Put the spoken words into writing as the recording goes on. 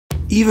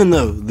Even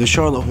though the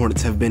Charlotte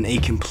Hornets have been a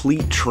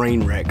complete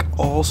train wreck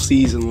all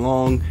season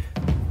long,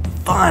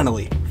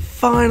 finally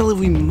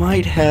we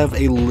might have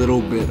a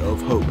little bit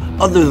of hope,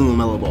 other than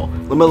LaMelo Ball.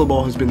 LaMelo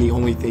Ball has been the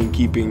only thing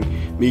keeping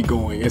me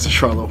going as a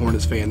Charlotte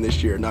Hornets fan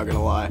this year, not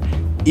gonna lie.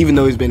 Even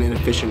though he's been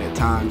inefficient at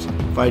times,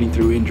 fighting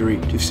through injury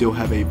to still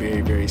have a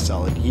very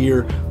solid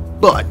year.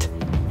 But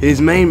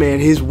his main man,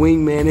 his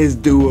wingman, his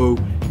duo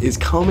is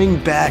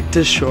coming back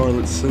to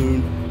Charlotte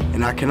soon,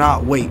 and I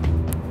cannot wait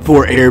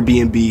for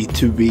Airbnb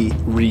to be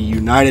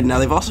reunited. Now,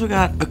 they've also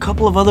got a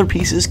couple of other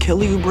pieces.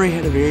 Kelly Oubre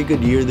had a very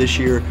good year this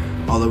year,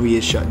 although he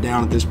is shut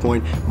down at this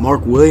point.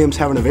 Mark Williams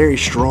having a very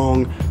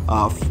strong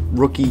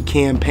rookie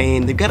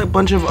campaign. They've got a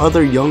bunch of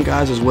other young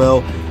guys as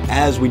well,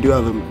 as we do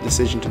have a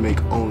decision to make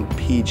on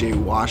PJ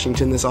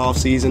Washington this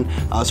offseason.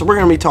 So we're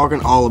going to be talking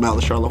all about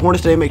the Charlotte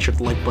Hornets today. Make sure to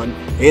hit the like button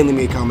and leave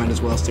me a comment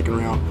as well, sticking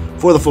around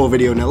for the full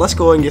video. Now, let's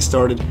go ahead and get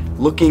started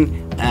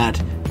looking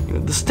at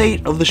the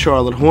state of the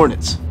Charlotte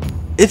Hornets.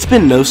 It's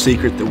been no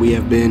secret that we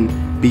have been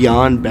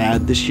beyond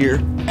bad this year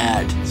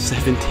at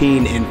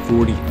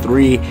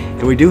 17-43,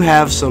 and we do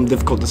have some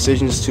difficult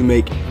decisions to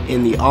make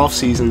in the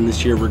offseason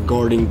this year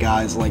regarding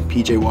guys like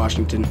PJ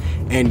Washington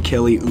and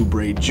Kelly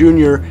Oubre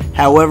Jr.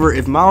 However,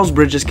 if Miles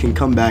Bridges can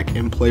come back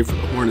and play for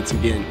the Hornets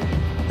again,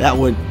 that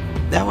would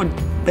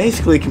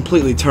basically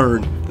completely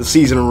turn the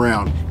season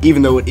around,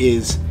 even though it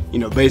is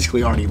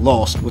basically already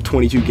lost with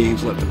 22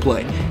 games left to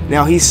play.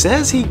 Now, he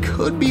says he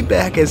could be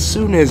back as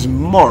soon as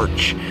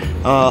March.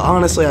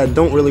 Honestly, I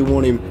don't really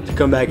want him to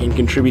come back and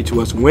contribute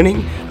to us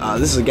winning.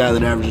 This is a guy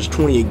that averages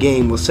 20 a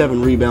game with 7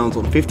 rebounds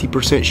on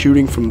 50%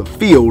 shooting from the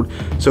field,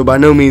 so by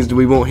no means do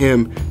we want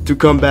him to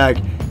come back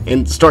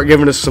and start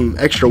giving us some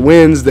extra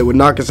wins that would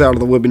knock us out of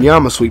the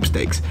Wembanyama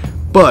sweepstakes.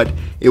 But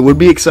it would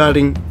be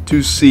exciting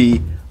to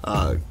see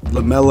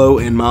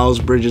LaMelo and Miles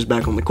Bridges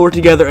back on the court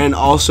together, and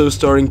also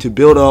starting to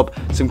build up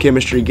some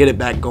chemistry, get it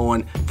back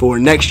going for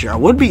next year. I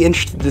would be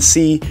interested to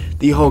see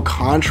the whole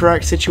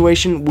contract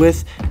situation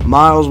with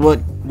Miles,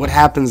 what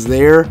happens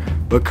there,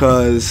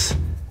 because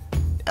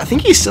I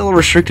think he's still a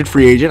restricted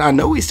free agent. I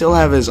know we still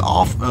have his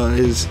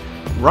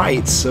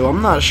rights, so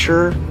I'm not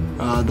sure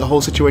the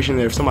whole situation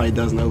there. If somebody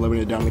does know, let me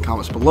know down in the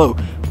comments below.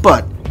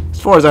 But as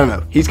far as I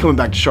know, he's coming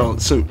back to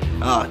Charlotte soon.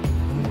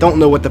 Don't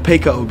know what the pay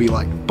cut would be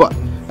like, but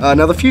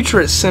now the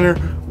future at center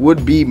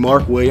would be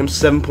Mark Williams,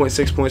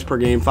 7.6 points per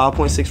game,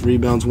 5.6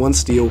 rebounds, 1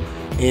 steal,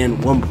 and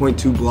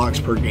 1.2 blocks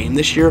per game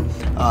this year.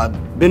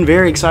 Been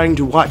very exciting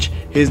to watch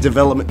his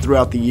development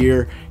throughout the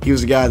year. He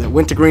was a guy that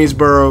went to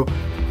Greensboro,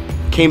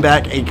 came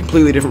back a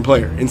completely different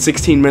player. In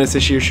 16 minutes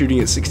this year, shooting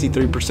at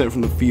 63%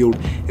 from the field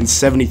and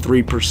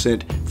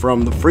 73%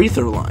 from the free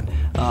throw line.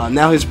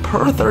 Now his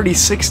per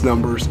 36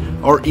 numbers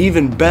are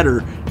even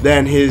better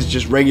than his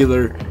just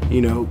regular,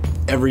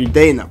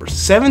 everyday numbers.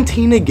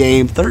 17 a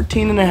game,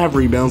 13.5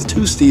 rebounds,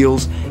 2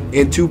 steals,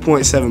 and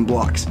 2.7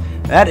 blocks.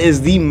 That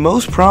is the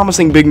most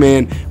promising big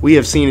man we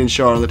have seen in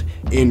Charlotte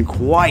in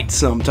quite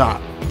some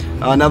time.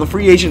 Now, the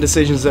free agent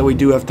decisions that we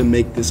do have to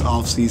make this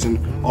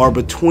offseason are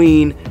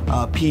between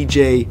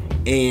PJ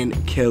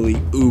and Kelly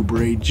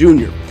Oubre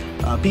Jr.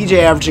 PJ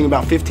averaging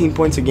about 15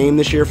 points a game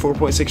this year,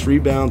 4.6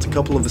 rebounds, a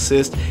couple of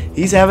assists.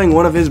 He's having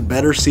one of his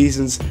better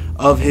seasons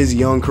of his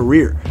young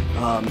career.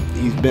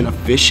 He's been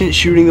efficient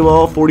shooting the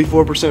ball,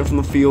 44% from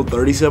the field,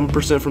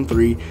 37% from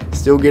 3,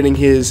 still getting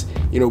his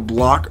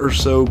block or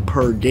so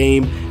per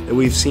game that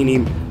we've seen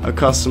him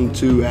accustomed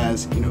to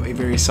as a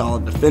very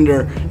solid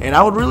defender. And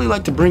I would really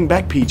like to bring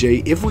back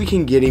PJ if we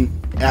can get him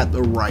at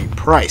the right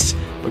price,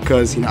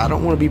 because I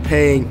don't want to be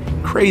paying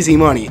crazy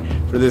money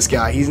for this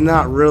guy. He's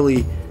not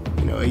really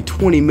a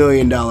 $20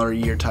 million a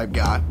year type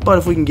guy, but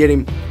if we can get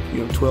him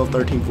 12,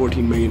 13,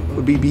 14 million,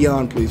 would be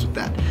beyond pleased with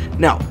that.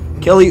 Now,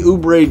 Kelly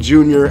Oubre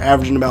Jr.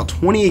 averaging about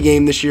 20 a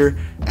game this year.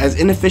 As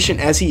inefficient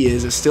as he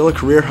is, it's still a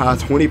career high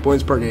 20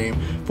 points per game,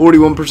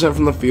 41%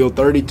 from the field,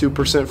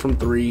 32% from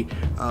 3.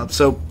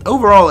 So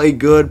overall, a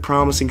good,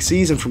 promising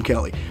season from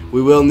Kelly.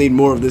 We will need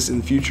more of this in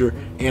the future,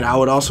 and I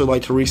would also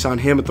like to re-sign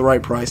him at the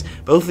right price.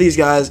 Both of these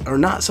guys are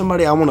not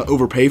somebody I want to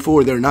overpay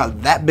for. They're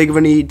not that big of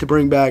a need to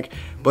bring back,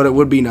 but it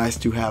would be nice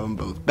to have them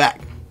both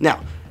back. Now,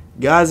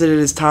 guys that it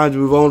is time to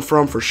move on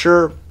from for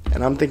sure,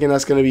 and I'm thinking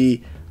that's going to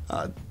be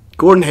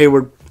Gordon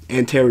Hayward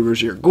and Terry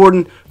Rozier.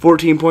 Gordon,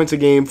 14 points a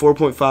game,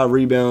 4.5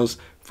 rebounds,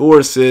 4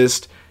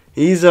 assists.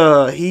 He's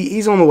on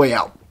the way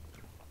out.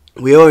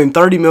 We owe him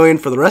 $30 million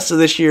for the rest of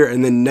this year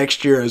and then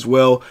next year as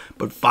well.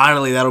 But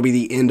finally, that'll be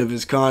the end of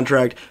his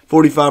contract.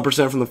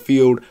 45% from the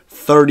field,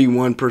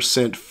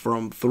 31%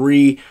 from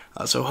 3.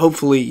 So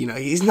hopefully,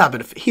 he's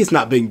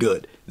not been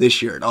good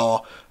this year at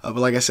all. But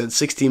like I said,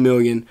 $60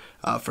 million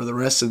for the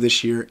rest of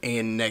this year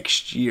and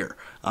next year.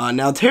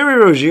 Now, Terry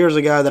Rozier is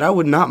a guy that I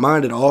would not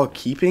mind at all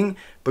keeping,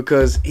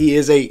 because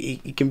he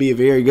can be a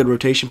very good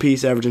rotation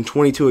piece, averaging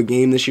 22 a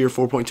game this year,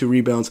 4.2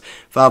 rebounds,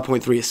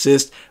 5.3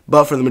 assists.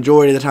 But for the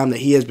majority of the time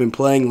that he has been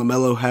playing,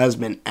 LaMelo has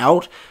been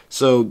out,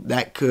 so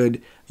that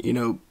could,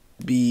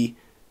 be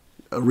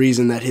a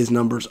reason that his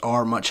numbers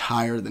are much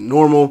higher than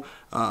normal.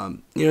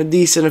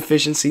 Decent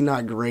efficiency,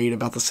 not great,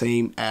 about the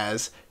same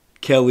as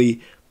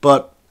Kelly,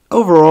 but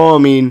overall, I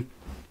mean,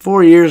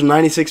 4 years,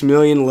 $96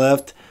 million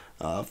left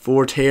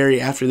for Terry.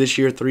 After this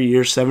year, 3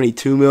 years,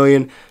 $72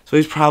 million. So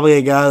he's probably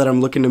a guy that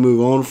I'm looking to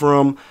move on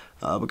from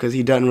because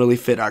he doesn't really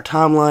fit our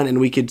timeline, and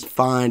we could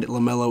find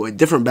LaMelo a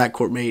different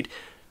backcourt mate.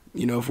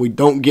 You know, if we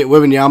don't get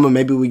Wembanyama,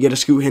 maybe we get a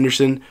Scoot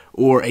Henderson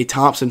or a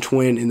Thompson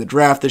twin in the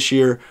draft this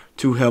year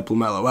to help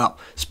LaMelo out.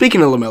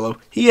 Speaking of LaMelo,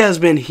 he has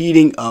been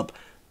heating up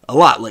a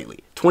lot lately.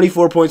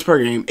 24 points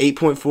per game,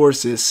 8.4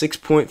 assists,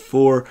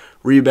 6.4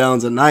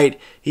 rebounds a night.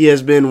 He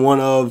has been one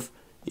of,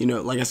 you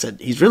know, like I said,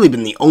 he's really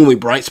been the only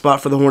bright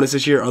spot for the Hornets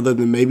this year other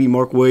than maybe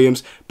Mark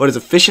Williams. But his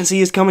efficiency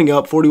is coming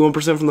up,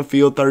 41% from the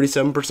field,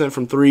 37%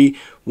 from three,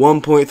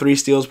 1.3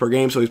 steals per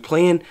game. So he's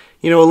playing,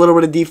 you know, a little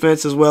bit of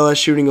defense as well as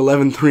shooting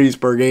 11 threes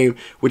per game,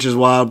 which is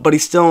wild. But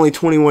he's still only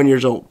 21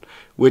 years old,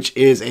 which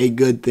is a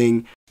good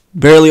thing.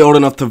 Barely old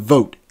enough to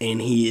vote, and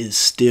he is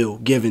still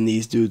giving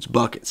these dudes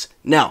buckets.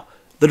 Now,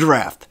 the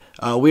draft.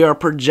 We are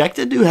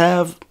projected to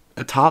have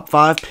a top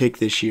 5 pick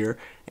this year,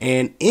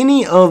 and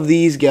any of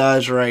these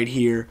guys right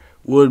here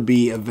would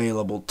be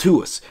available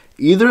to us.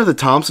 Either the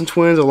Thompson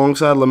twins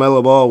alongside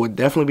LaMelo Ball would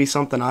definitely be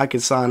something I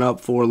could sign up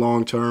for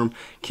long term.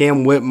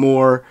 Cam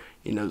Whitmore,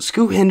 you know,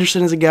 Scoot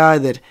Henderson is a guy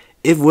that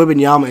if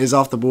Wembanyama is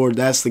off the board,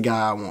 that's the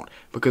guy I want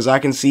because I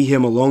can see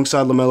him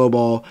alongside LaMelo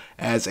Ball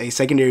as a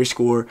secondary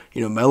scorer.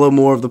 You know, Melo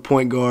more of the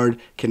point guard,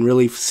 can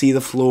really see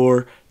the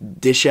floor,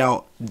 dish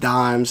out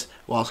dimes,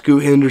 while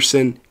Scoot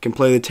Henderson can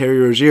play the Terry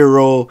Rozier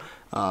role,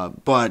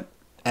 but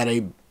at a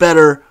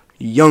better,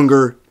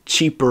 younger,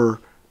 cheaper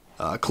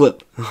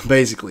clip,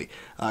 basically.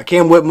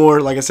 Cam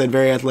Whitmore, like I said,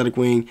 very athletic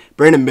wing.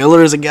 Brandon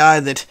Miller is a guy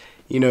that,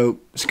 you know,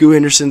 Scoot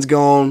Henderson's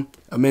gone.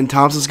 Amin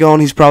Thompson's gone.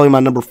 He's probably my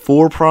number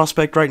 4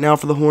 prospect right now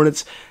for the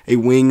Hornets, a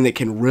wing that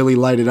can really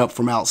light it up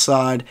from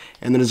outside.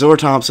 And then Azor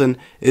Thompson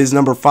is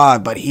number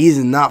 5, but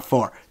he's not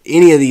far.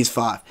 Any of these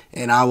 5,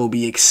 and I will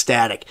be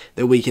ecstatic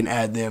that we can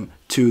add them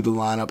to the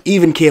lineup.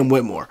 Even Cam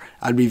Whitmore,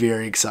 I'd be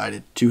very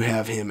excited to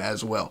have him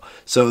as well.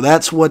 So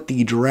that's what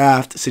the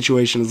draft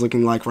situation is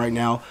looking like right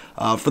now.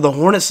 For the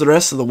Hornets, the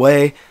rest of the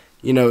way,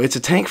 you know, it's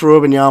a tank for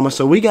Wembanyama,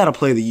 so we got to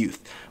play the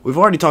youth. We've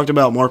already talked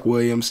about Mark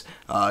Williams.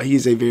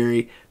 He's a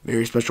very,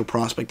 very special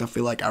prospect. I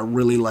feel like I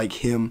really like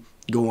him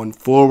going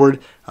forward.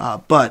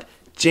 But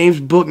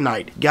James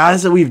Bouknight,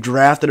 guys that we've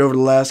drafted over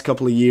the last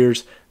couple of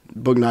years,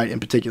 Bouknight in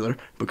particular,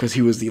 because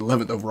he was the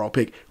 11th overall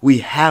pick, we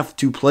have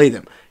to play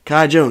them.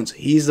 Kai Jones,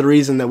 he's the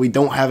reason that we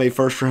don't have a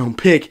first-round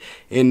pick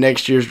in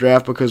next year's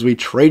draft because we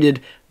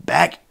traded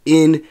back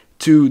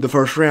into the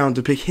first round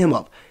to pick him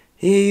up.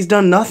 He's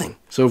done nothing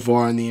so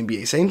far in the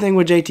NBA. Same thing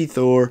with JT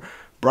Thor.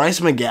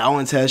 Bryce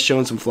McGowan has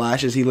shown some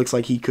flashes. He looks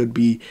like he could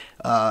be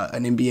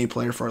an NBA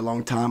player for a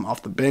long time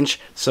off the bench.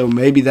 So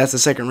maybe that's a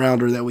second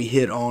rounder that we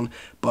hit on.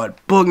 But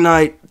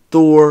Bouknight,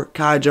 Thor,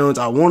 Kai Jones,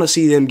 I want to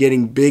see them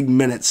getting big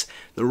minutes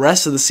the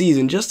rest of the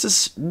season just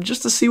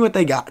to see what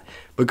they got.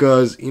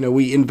 Because, you know,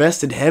 we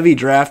invested heavy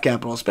draft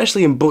capital,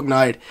 especially in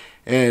Bouknight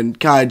and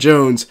Kai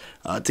Jones,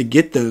 to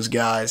get those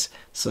guys.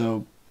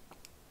 So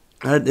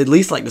I'd at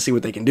least like to see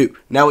what they can do.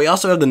 Now, we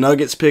also have the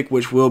Nuggets pick,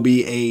 which will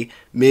be a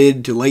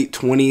mid to late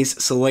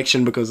 20s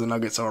selection because the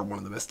Nuggets are one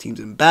of the best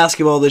teams in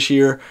basketball this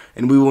year,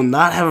 and we will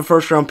not have a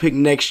first-round pick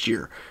next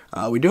year.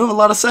 We do have a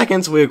lot of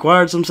seconds. We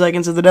acquired some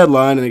seconds at the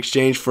deadline in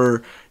exchange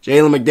for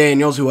Jalen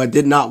McDaniels, who I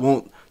did not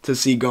want to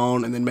see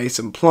gone, and then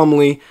Mason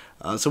Plumlee.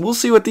 So we'll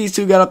see what these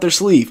two got up their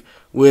sleeve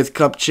with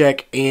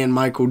Kupchak and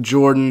Michael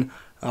Jordan.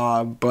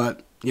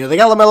 But, you know, they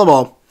got LaMelo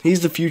Ball.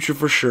 He's the future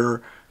for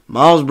sure.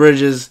 Miles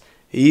Bridges,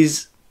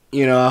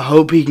 you know, I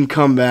hope he can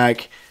come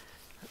back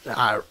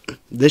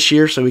this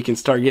year so we can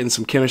start getting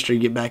some chemistry,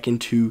 get back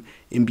into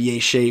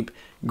NBA shape.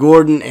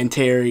 Gordon and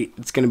Terry,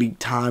 it's going to be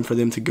time for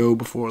them to go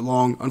before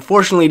long.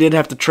 Unfortunately, did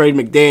have to trade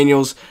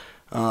McDaniels,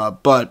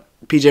 but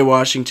P.J.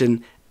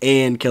 Washington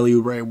and Kelly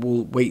Oubre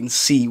will wait and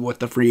see what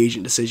the free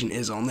agent decision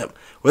is on them.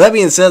 With that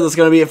being said, that's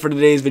going to be it for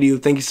today's video.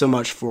 Thank you so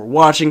much for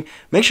watching.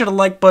 Make sure to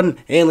like button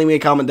and leave me a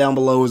comment down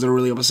below as it'll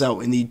really help us out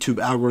in the YouTube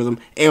algorithm.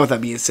 And with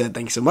that being said,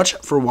 thank you so much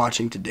for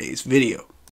watching today's video.